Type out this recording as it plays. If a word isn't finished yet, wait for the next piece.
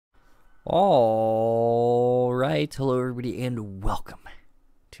All right, hello everybody, and welcome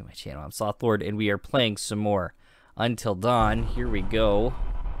to my channel. I'm Sloth and we are playing some more Until Dawn. Here we go.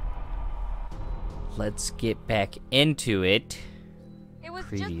 Let's get back into it. It was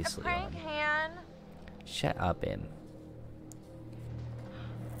Previously just a prank, Han. Shut up, In.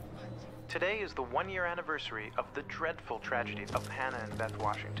 Today is the one-year anniversary of the dreadful tragedy of Hannah and Beth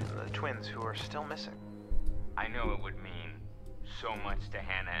Washington, the twins who are still missing. I know it would mean so much to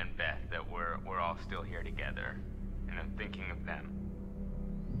Hannah and Beth that we're all still here together, and I'm thinking of them.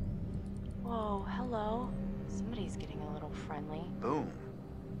 Whoa, hello. Somebody's getting a little friendly. Boom.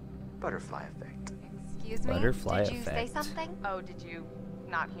 Butterfly effect. Excuse me? Butterfly Did you say effect. something? Oh, did you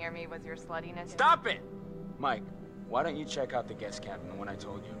not hear me with your sluttiness? Stop it! Mike, why don't you check out the guest cabin, the one I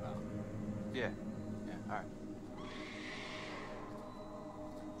told you about? Yeah, alright.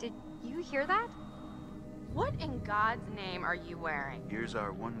 Did you hear that? What in God's name are you wearing? Here's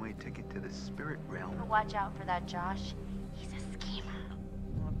our one-way ticket to the spirit realm. Watch out for that Josh. He's a schemer.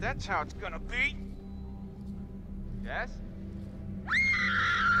 Well, that's how it's gonna be. Jess?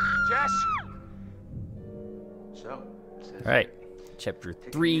 Jess? So, says All right, here, chapter to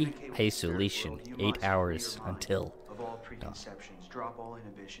 3, communicate with the spirit Isolation. world, you 8 must hours free your mind until of all preconceptions, drop all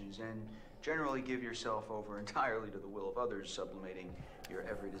inhibitions, and generally give yourself over entirely to the will of others, sublimating your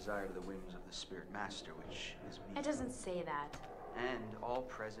every desire to the whims of the spirit master, which is me. It doesn't say that. And all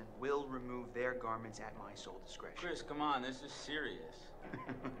present will remove their garments at my sole discretion. Chris, come on, this is serious.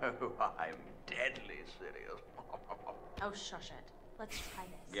 Oh, I'm deadly serious. Oh, shush it. Let's try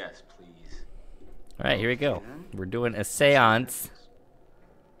this. Yes, please. All right, here we go. We're doing a seance.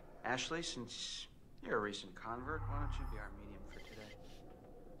 Ashley, since you're a recent convert, why don't you be our medium for today?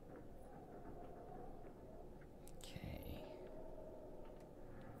 Okay.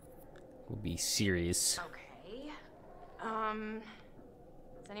 We'll be serious. Okay.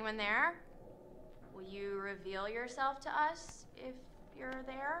 Is anyone there? Will you reveal yourself to us if you're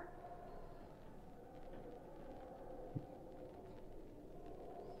there?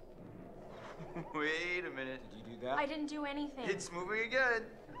 Wait a minute. Did you do that? I didn't do anything. It's moving again.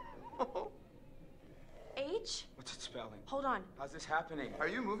 H? What's it spelling? Hold on. How's this happening? Are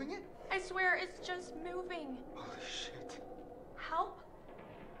you moving it? I swear it's just moving. Holy shit. Help?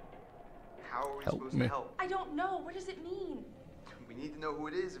 How are we Help supposed me. to help? I don't know. What does it mean? We need to know who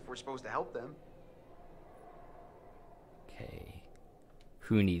it is if we're supposed to help them. Okay.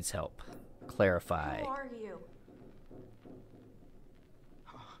 Who needs help? Clarify. Who are you?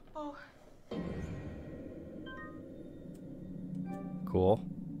 Oh, Cool.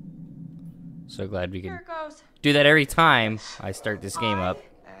 So glad we here can it goes. do that every time I start this game up.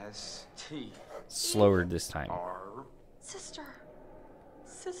 S T. Slower this time. R. Sister.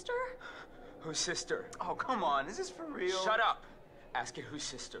 Sister? Whose sister? Oh, come on. Is this for real? Shut up! Ask it whose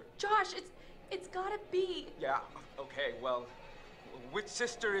sister. Josh, it's gotta be. Yeah, okay, well, which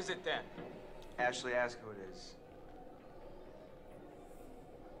sister is it then? Ashley, ask who it is.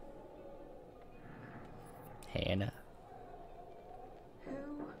 Hannah.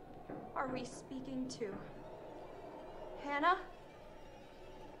 Who are we speaking to? Hannah?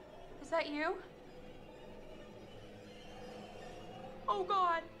 Is that you? Oh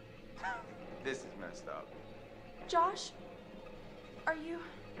God. This is messed up. Josh? Are you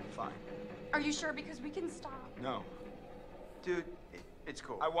Fine. sure? Because we can stop. No. Dude, it's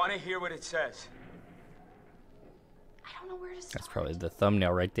cool. I want to hear what it says. I don't know where to start. That's probably the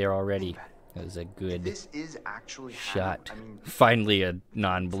thumbnail right there already. That was a If good this is actually shot. Hannah, I mean, Finally a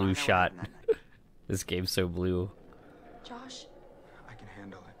non-blue find out shot. what happened that night. This game's so blue. Josh, I can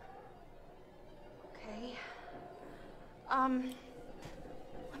handle it. okay.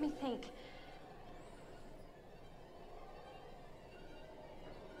 Let me think.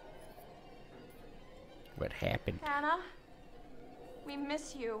 What happened? Hannah, we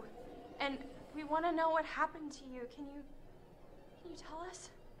miss you, and we want to know what happened to you. Can you tell us?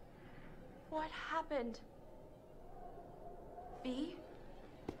 What happened? B?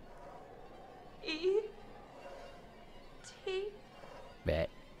 E? T? Bet.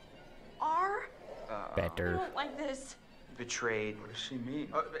 R? I Better. don't like this. Betrayed. What does she mean?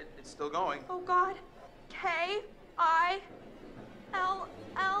 Oh, it's still going. Oh God. K? I? L?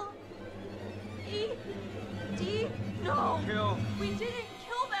 L? E? D? No. Kill. We didn't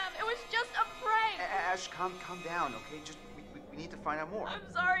kill them. It was just a prank. Ash, calm down, okay? Just, we need to find out more. I'm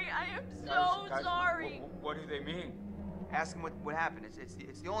sorry. I am so Guys, sorry. What do they mean? Ask them what happened.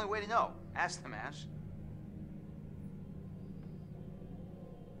 It's the only way to know. Ask them, Ash.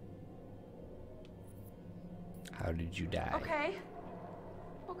 How did you die? Okay.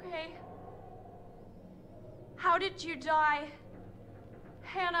 Okay. How did you die?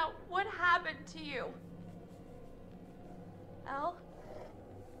 Hannah, what happened to you? L?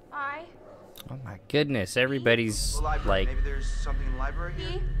 I? Oh my goodness, everybody's The library. like Maybe there's something in the library here?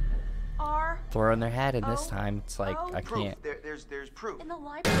 E? R? throwing their hat in this Oh, time. It's like I Proof. can't There's proof. In the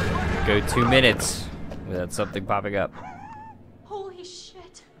library? go 2 minutes without something popping up. Holy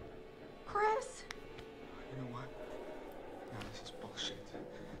shit. Chris? You know what? No, this is bullshit.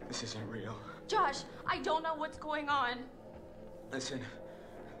 This isn't real. Josh, I don't know what's going on. Listen,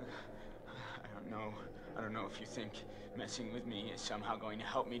 I don't know if you think messing with me is somehow going to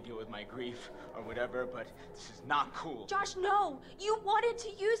help me deal with my grief or whatever, but this is not cool. Josh, no! You wanted to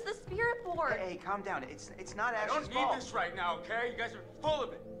use the spirit board! Hey, calm down. It's not I Ash's don't need fault. this right now, okay? You guys are full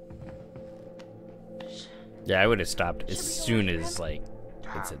of it. Yeah, I would have stopped as Should we go soon after as him? like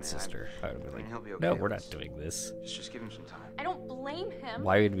Ah, it said man, sister. I would have been I mean, he'll be like, okay. no, we're not Let's- doing this. Just give him some time. I don't blame him.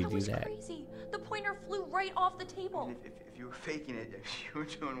 Why would we That do was that? Crazy. The pointer flew right off the I table. mean, if you were faking it, you were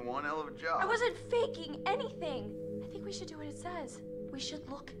doing one hell of a job. I wasn't faking anything. I think we should do what it says. We should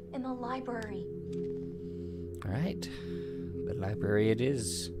look in the library. All right, the library it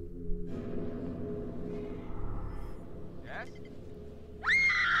is. Yes?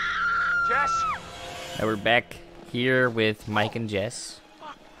 Jess? Now we're back here with Mike and Jess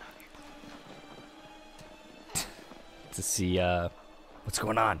to see what's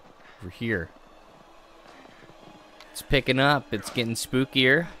going on. We're here. It's picking up. It's getting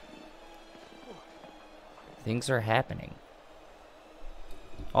spookier. Things are happening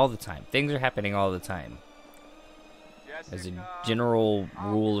all the time. Things are happening all the time. As a general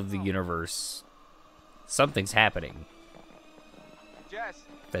rule of the universe, something's happening. Jess,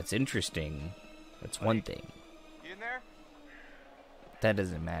 That's interesting. That's one thing. you in there? That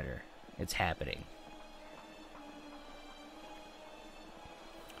doesn't matter. It's happening.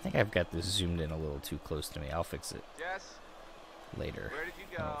 I think I've got this zoomed in a little too close to me. I'll fix it Jess, later. where did you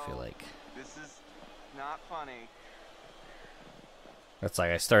I go? don't feel like. This is not funny. That's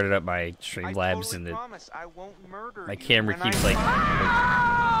like I started up my Streamlabs and promise I won't murder my you camera when keeps I... like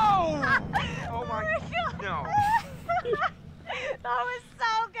Oh my no. That was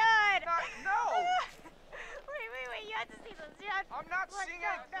so good. No. Wait, you have to see this. I'm not seeing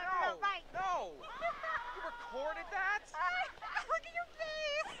it. No, Mike. No. You recorded that? Look at your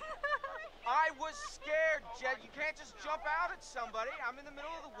face. I was scared, Jed. You can't just jump out at somebody. I'm in the middle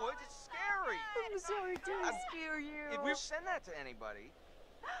of the woods. It's scary. I'm sorry to scare you. If we send that to anybody,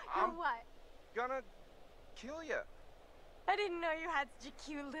 You're I'm what? gonna kill you. I didn't know you had such a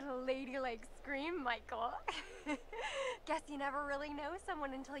cute little ladylike scream, Michael. Guess you never really know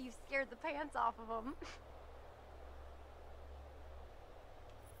someone until you've scared the pants off of them.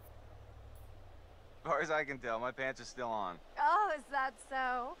 As far as I can tell, my pants are still on. Oh, is that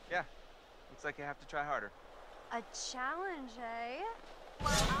so? Yeah. Looks like you have to try harder. A challenge, eh? Well,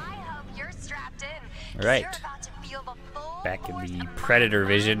 I hope you're strapped in. All right. You're about to feel the full Back in force the of my Predator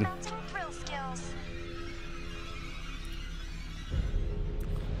vision. mountain thrill skills.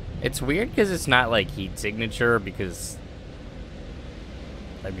 It's weird because it's not like heat signature because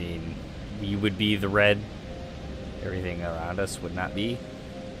I mean we would be the red. Everything around us would not be.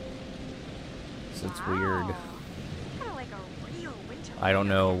 So it's weird. Kinda like a real winter I don't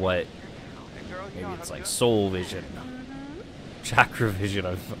know what. Hey, girl, you Maybe know it's how to like do it? soul vision, chakra vision.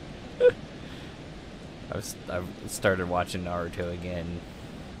 I've started watching Naruto again,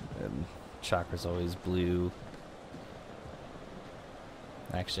 and chakra's always blue.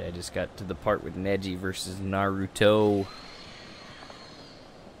 Actually, I just got to the part with Neji versus Naruto.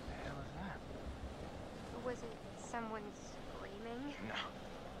 Was it someone screaming? No.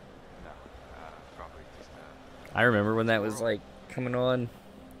 No. Probably just I remember when that was like coming on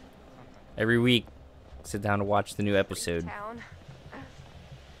every week. Sit down to watch the new episode. Town.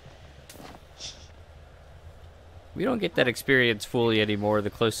 We don't get that experience fully anymore. The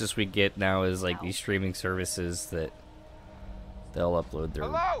closest we get now is like these streaming services that they'll upload their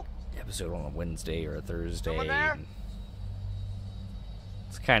Hello? episode on a Wednesday or a Thursday. Someone there? And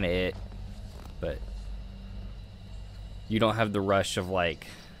it's kind of it, but you don't have the rush of like.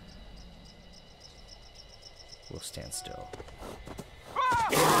 We'll stand still.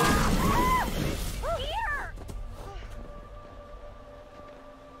 Here!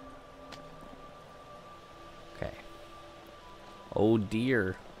 Okay. Oh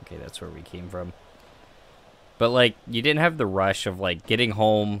dear. Okay, that's where we came from. But like, you didn't have the rush of like getting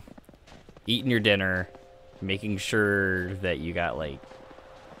home, eating your dinner, making sure that you got like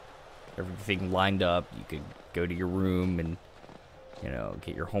everything lined up. You could go to your room and, you know,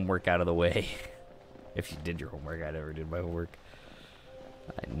 get your homework out of the way. If you did your homework. I never did my homework.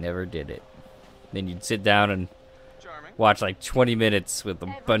 I never did it. Then you'd sit down and watch like 20 minutes with a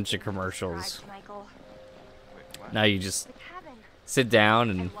Everything bunch of you commercials. described, Michael. Now you just The cabin. sit down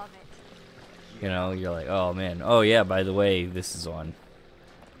I and, love it. you know, you're like, oh man, oh yeah, by the way, this is on.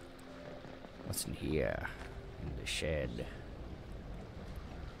 What's in here? In the shed.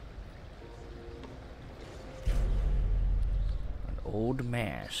 An old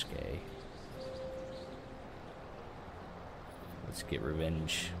mask, eh? Let's get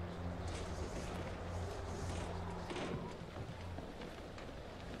revenge.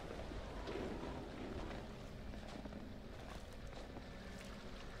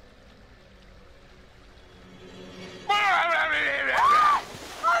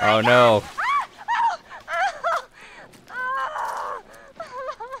 Oh no.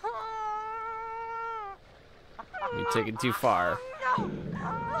 You took it too far. No!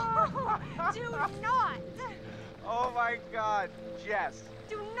 Do not! Oh my God, Jess.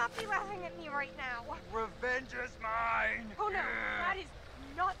 Do not be laughing at me right now. Revenge is mine. Oh no, that is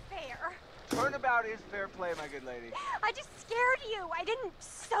not fair. Turnabout is fair play, my good lady. I just scared you. I didn't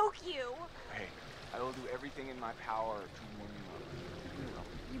soak you. Hey, I will do everything in my power to warm you up.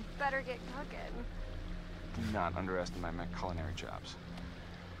 You better get cooking. Do not underestimate my culinary chops.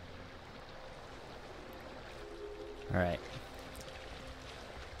 All right.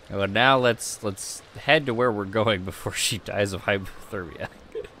 Well, now let's head to where we're going before she dies of hypothermia,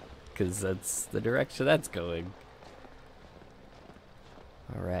 because that's the direction that's going.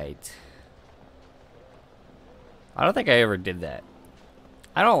 All right. I don't think I ever did that.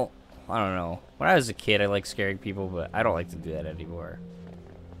 I don't know. When I was a kid, I liked scaring people, but I don't like to do that anymore.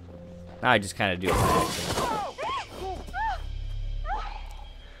 Now I just kind of do it by accident.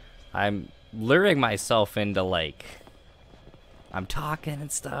 I'm luring myself into, like, I'm talking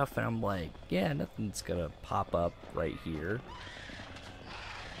and stuff, and I'm like, yeah, nothing's gonna pop up right here.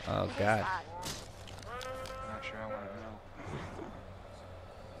 Oh, God. I'm not sure I want to know.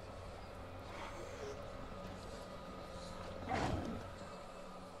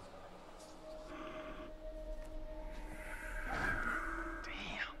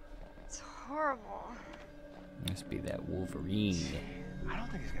 It's horrible. Must be that Wolverine. I don't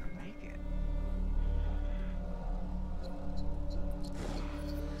think he's gonna make it.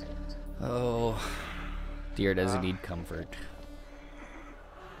 Oh, dear doesn't need comfort.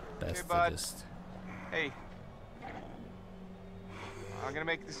 Best to bud. just. Hey, I'm gonna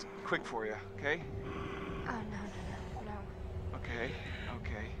make this quick for you, okay? Oh no. Okay,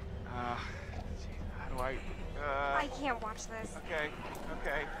 okay. Let's see, how do I? I can't watch this. Okay.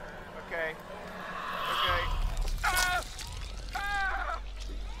 Ah! Ah!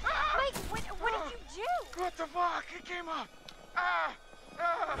 Ah! Mike, what did you do? What the fuck? It came up. Ah!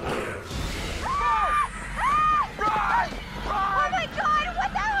 Ah! Run! Oh my God!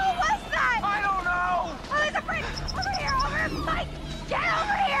 What the hell was that? I don't know. Oh, there's a friend! Over here! Mike! Get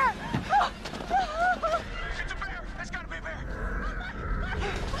over here! It's a bear. It's gotta be a bear.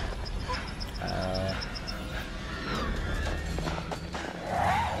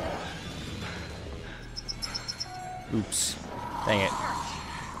 Oops. Dang it.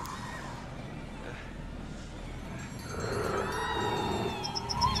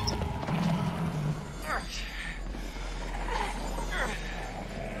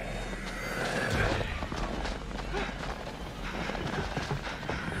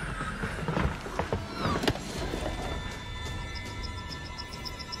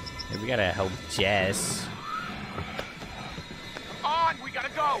 Hey, we gotta help Jess. On, we gotta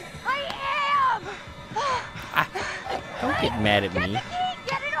go. I am! Don't get mad at Get me. the key!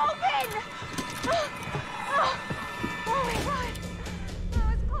 Get it open! Oh my God! That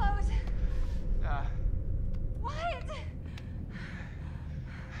was close. What?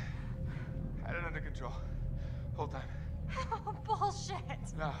 Had it under control. Whole time. Oh, bullshit.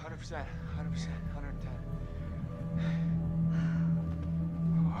 No, 100%, 110.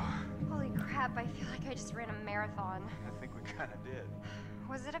 Holy crap, I feel like I just ran a marathon. I think we kind of did.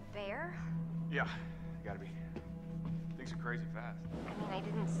 Was it a bear? Yeah, gotta be. Things are crazy fast. I mean, I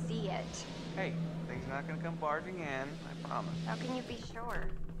didn't see it. Hey, things are not gonna come barging in, I promise. How can you be sure?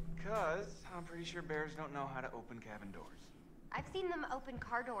 Because I'm pretty sure bears don't know how to open cabin doors. I've seen them open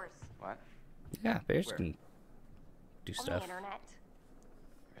car doors What? Yeah, bears Where? can do on stuff. the internet.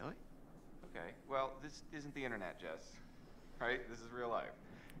 Really? Okay, well, this isn't the internet, Jess. Right? This is real life.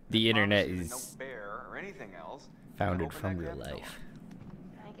 The I internet promise you that is no bear or anything else founded open from that real cabin door. life.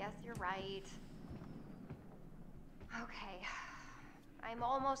 I guess you're right. Okay. I'm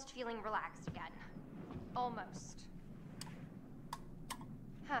almost feeling relaxed again. Almost.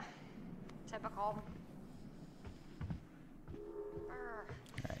 Huh. Typical. Brr.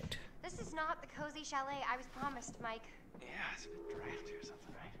 Right. This is not the cozy chalet I was promised, Mike. Yeah, it's a bit drafty or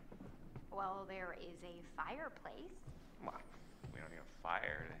something, right? Well, there is a fireplace. Well, we don't need a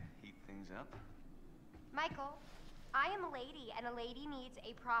fire to heat things up. Michael, I am a lady, and a lady needs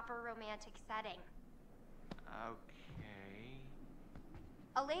a proper romantic setting. Okay.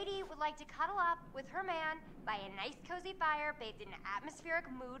 A lady would like to cuddle up with her man by a nice cozy fire bathed in atmospheric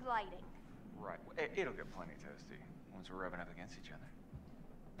mood lighting. Right. It'll get plenty toasty once we're rubbing up against each other.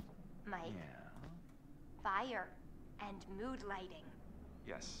 Mike, Yeah. fire and mood lighting.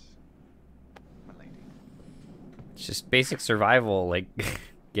 Yes. My lady. It's just basic survival, like,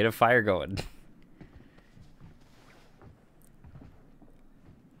 get a fire going.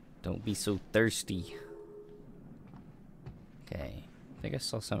 Don't be so thirsty. Okay. I think I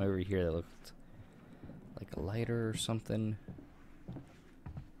saw something over here that looked like a lighter or something.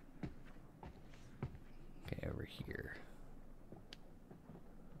 Okay, over here.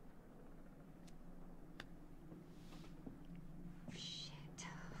 Shit.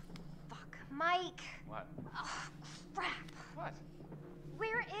 Fuck. Mike! What? Oh, crap. What?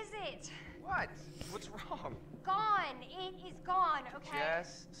 Where is it? What? What's wrong? Gone. It is gone, okay?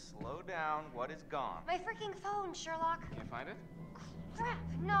 Jess, slow down. What is gone? My freaking phone, Sherlock. Can't find it? Crap,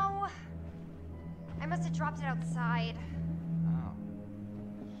 no. I must have dropped it outside. Oh.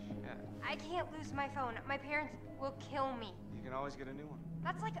 Shit. I can't lose my phone. My parents will kill me. You can always get a new one.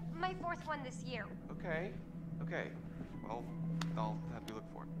 That's like my 4th one this year. Okay. Okay. Well, I'll have you look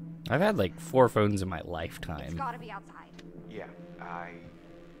for it. I've had like 4 phones in my It's lifetime. gotta be outside. Yeah, I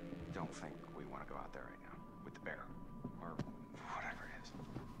don't think we want to go out there right now with the bear or whatever it is.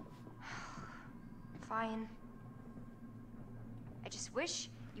 Fine. I just wish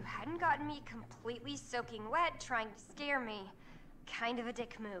you hadn't gotten me completely soaking wet trying to scare me. Kind of a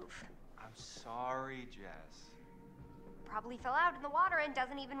dick move. I'm sorry, Jess. Probably fell out in the water and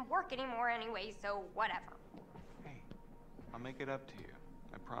doesn't even work anymore anyway, so whatever. Hey, I'll make it up to you.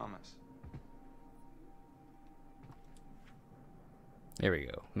 I promise. There we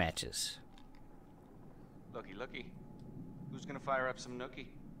go. Matches. Looky, looky. Who's gonna fire up some nookie?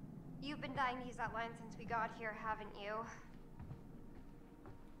 You've been dying to use that line since we got here, haven't you?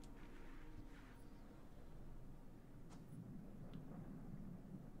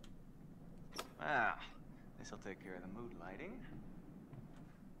 Well, this'll take care of the mood lighting.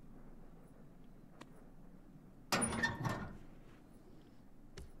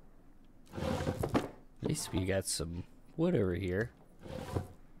 At least we got some wood over here.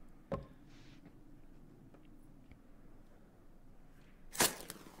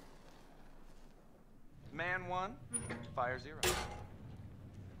 Man 1, fire 0.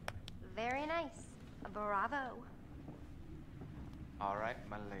 Very nice. Bravo. All right,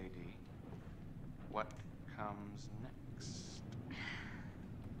 my lady. What comes next?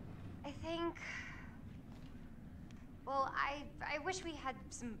 I think... Well, I wish we had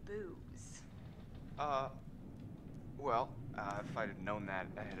some booze. Well, if I'd have known that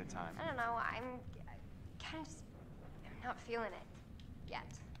ahead of time. I don't know, I'm kind of just... I'm not feeling it.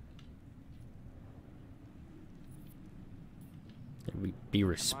 Yet. Be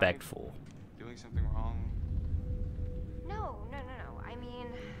respectful. Doing something wrong? No. I mean...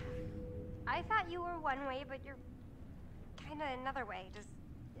 I thought you were one way, but you're kinda another way. Does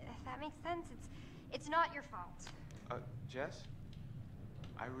that make sense? It's not your fault. Jess?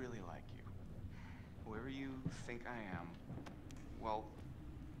 I really like you. Whoever you think I am, well,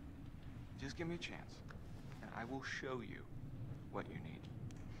 just give me a chance, and I will show you what you need.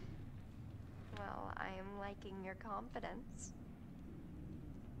 Well, I am liking your confidence.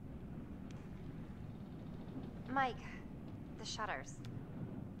 Mike, the shutters.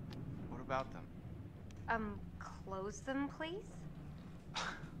 What about them? Close them, please?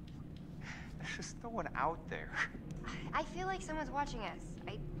 There's just no one out there. I feel like someone's watching us.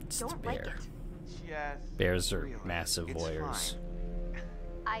 I It's don't the like bear. it. Jess. Bears are really, massive it's voyeurs. fine.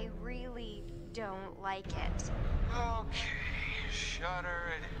 I really don't like it. Okay,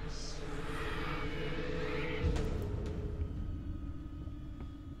 shutter it is.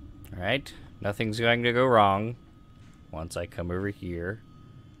 Alright, nothing's going to go wrong once I come over here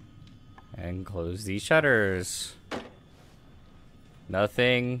and close these shutters.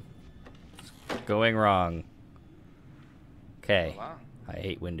 Nothing going wrong. Okay, Voila. I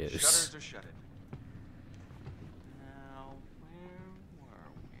hate windows. Shutters are shuttered. Now, where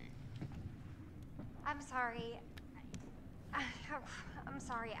were we? I'm sorry. I'm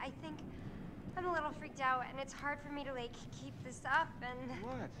sorry. I think I'm a little freaked out, and it's hard for me to, like, keep this up, and...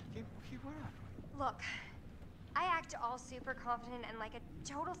 What? Keep what up? Look, I act all super confident and like a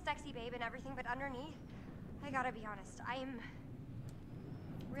total sexy babe and everything, but underneath, I gotta be honest, I'm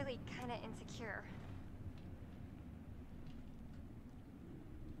really kind of insecure.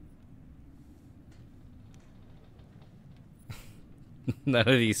 None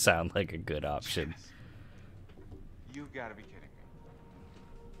of these sound like a good option. Jess, you've got to be kidding me.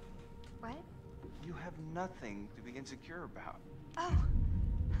 What? You have nothing to be insecure about. Oh.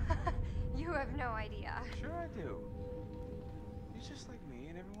 You have no idea. Sure I do. You're just like me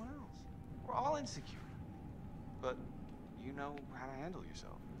and everyone else. We're all insecure. But you know how to handle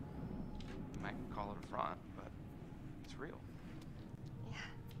yourself. You might call it a front, but it's real. Yeah.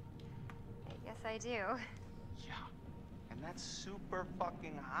 I guess I do. Yeah. And that's super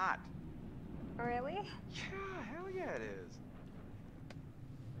fucking hot. Really? Yeah, hell yeah it is.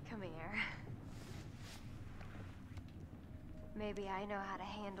 Come here. Maybe I know how to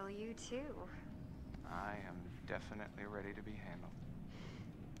handle you too. I am definitely ready to be handled.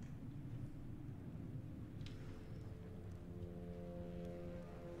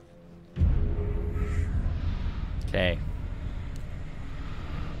 Okay.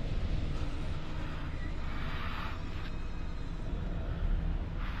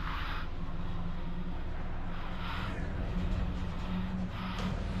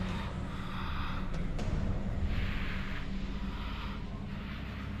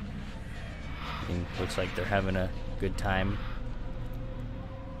 Looks like they're having a good time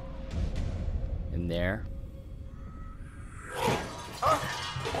in there.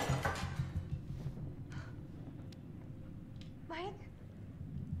 Mike?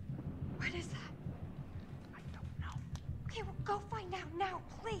 What is that? I don't know. Okay, well, go find out now,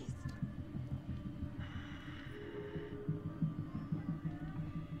 please.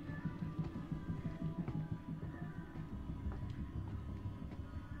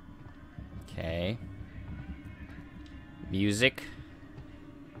 Okay. Music.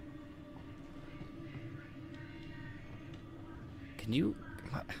 Can you...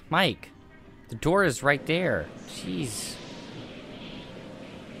 Mike, the door is right there. Jeez.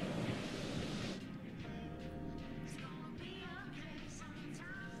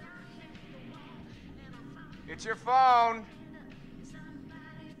 It's your phone.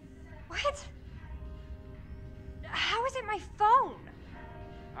 What? How is it my phone?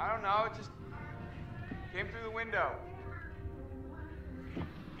 I don't know, it just came through the window.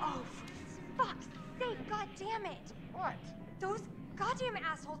 Oh, for fuck's sake, god damn it! What? Those goddamn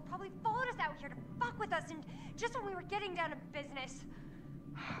assholes probably followed us out here to fuck with us, and just when we were getting down to business.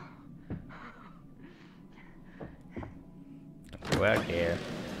 Go out here.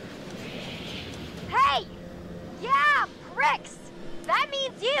 Hey! Yeah, pricks! That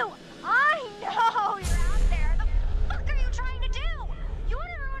means you! I know you're out there! The fuck are you trying to do? You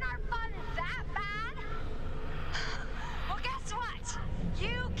wanna ruin our fun that bad? Well, guess what?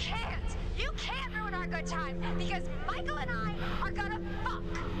 You can't! You can't ruin our good time, because Michael and I are gonna fuck!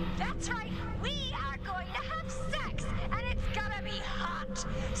 That's right, we are going to have sex, and it's gonna be hot!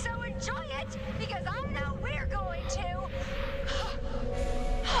 So enjoy it, because I know we're going to!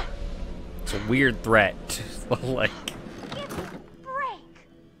 It's a weird threat. Like... Give me a break!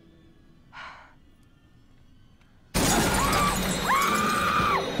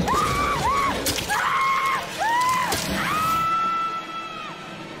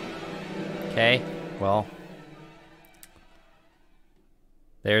 Okay, well...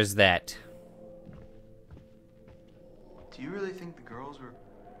 There's that. Do you really think the girls were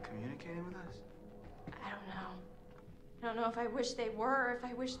communicating with us? I don't know. I don't know if I wish they were or if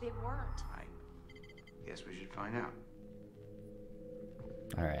I wish they weren't. I guess we should find out.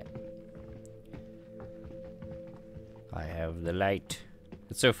 Alright. I have the light.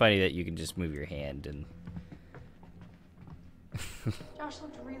 It's so funny that you can just move your hand and... Josh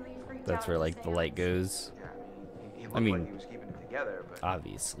looked really freaked out. That's where, at like, the the light seance. goes. Yeah, he looked I mean- like he was keeping it together, but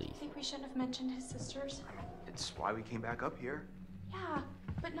Obviously. I think we shouldn't have mentioned his sisters. it's why we came back up here. Yeah,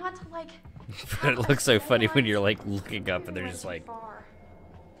 but not to like. But it looks so funny when you're, like, looking up and they're just like... Far.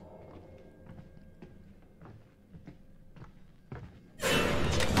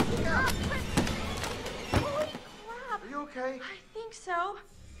 Holy crap! Are you okay? I think so.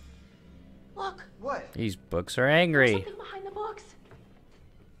 Look, What? These books are there's angry. something behind the books.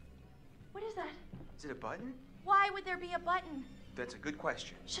 What is that? Is it a button? Why would there be a button? That's a good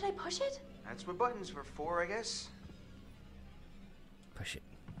question. Should I push it? That's what buttons were for, I guess. Push it.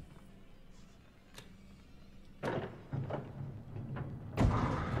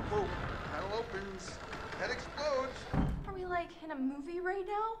 Whoa, panel opens. Head explodes. Are we like in a movie right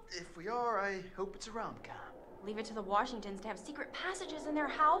now? If we are, I hope it's a rom-com. Leave it to the Washingtons to have secret passages in their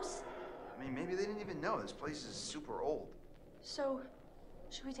house. I mean, maybe they didn't even know. This place is super old. So,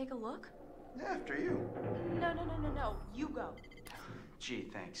 should we take a look? After you. No. You go. Gee,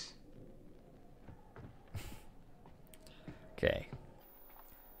 thanks. Okay.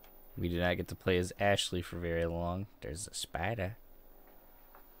 We did not get to play as Ashley for very long. There's a spider.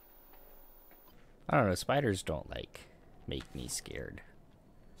 I don't know, spiders don't, like, make me scared.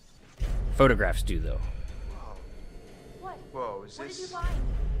 Photographs do, though. What? Whoa, is What did you this... find?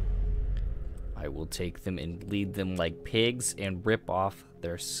 I will take them and bleed them like pigs and rip off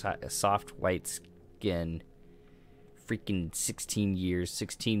their soft white skin. Freaking 16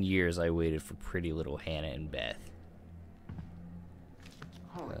 years I waited for pretty little Hannah and Beth.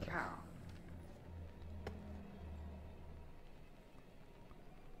 Holy cow.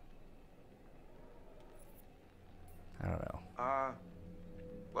 I don't know.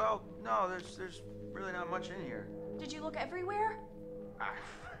 Well, no, there's really not much in here. Did you look everywhere? Are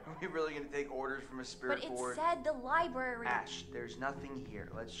we really gonna take orders from a spirit But it board? said the library. Ash, there's nothing here.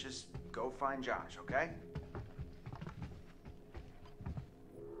 Let's just go find Josh, okay?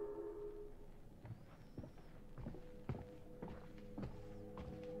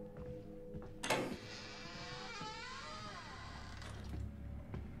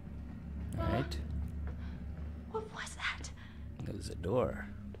 Alright. What was that? There's a door.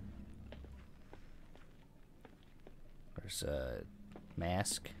 There's a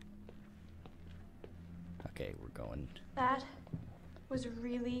mask. Okay, we're going. That was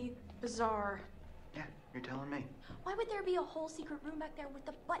really bizarre. Yeah, you're telling me. Why would there be a whole secret room back there with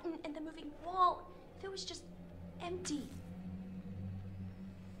the button and the moving wall if it was just empty?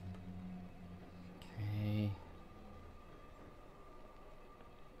 Okay.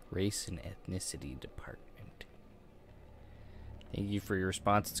 Race and ethnicity department. Thank you for your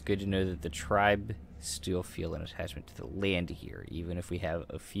response. It's good to know that the tribe still feel an attachment to the land here, even if we have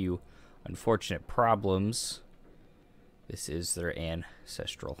a few unfortunate problems. This is their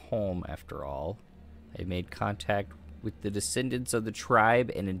ancestral home, after all. I made contact with the descendants of the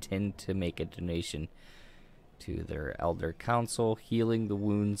tribe and intend to make a donation to their elder council. Healing the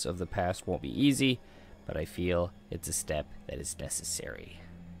wounds of the past won't be easy, but I feel it's a step that is necessary.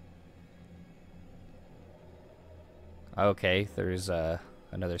 Okay, there's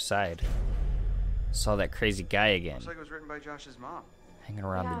another side. Saw that crazy guy again, Looks like it was written by Josh's mom. hanging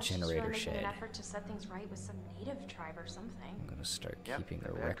around Yeah, the she's generator really making shed. an effort to set things right with some native tribe or something. I'm gonna start Yep, keeping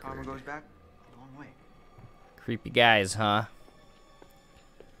a that karma record. goes back a long way. Creepy guys, huh?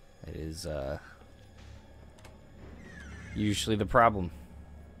 That is usually the problem.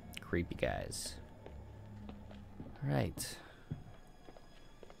 Creepy guys. Alright.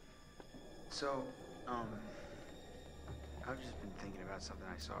 So, I've just been thinking about something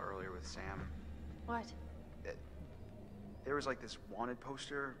I saw earlier with Sam. What? There was like this wanted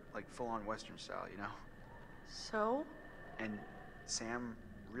poster, like full-on Western style, you know? So? And Sam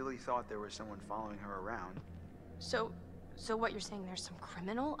really thought there was someone following her around. So what you're saying, there's some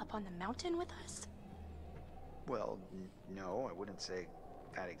criminal up on the mountain with us? Well, no, I wouldn't say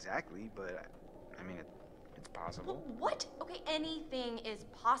that exactly, but I mean, it's possible. What? Okay, anything is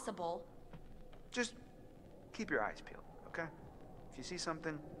possible. Just keep your eyes peeled, okay? If you see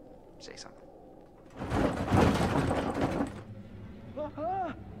something, say something.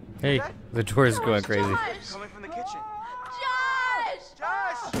 Hey, the door's going crazy. Josh! Coming from the kitchen. Josh!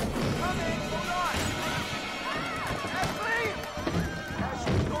 Josh! Coming! Hold on! Ashley!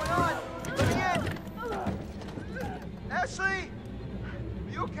 Ashley, what's going on? Let me in! Ashley!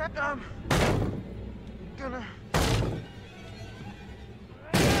 Are you okay? Gonna...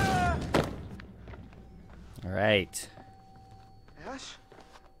 Alright. Ash?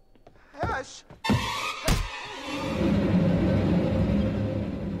 Ash!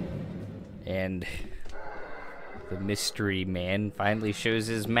 And the mystery man finally shows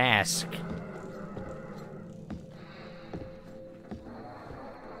his mask.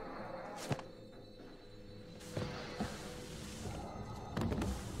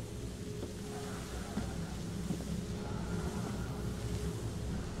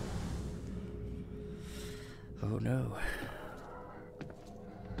 Oh no.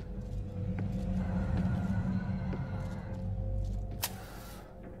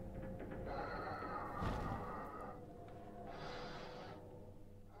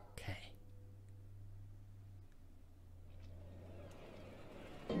 Okay.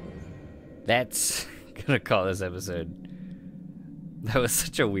 That's gonna call this episode. That was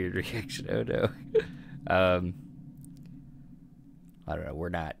such a weird reaction. Oh no. I don't know. We're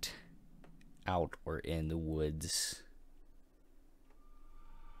not out or in the woods.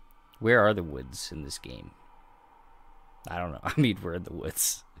 Where are the woods in this game? I don't know. I mean, we're in the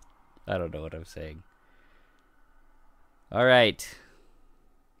woods. I don't know what I'm saying. Alright.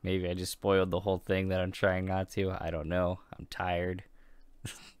 Maybe I just spoiled the whole thing that I'm trying not to. I don't know. I'm tired.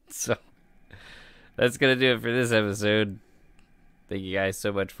 So that's gonna do it for this episode. Thank you guys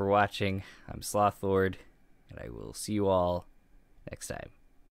so much for watching. I'm Slothlord, and I will see you all next time.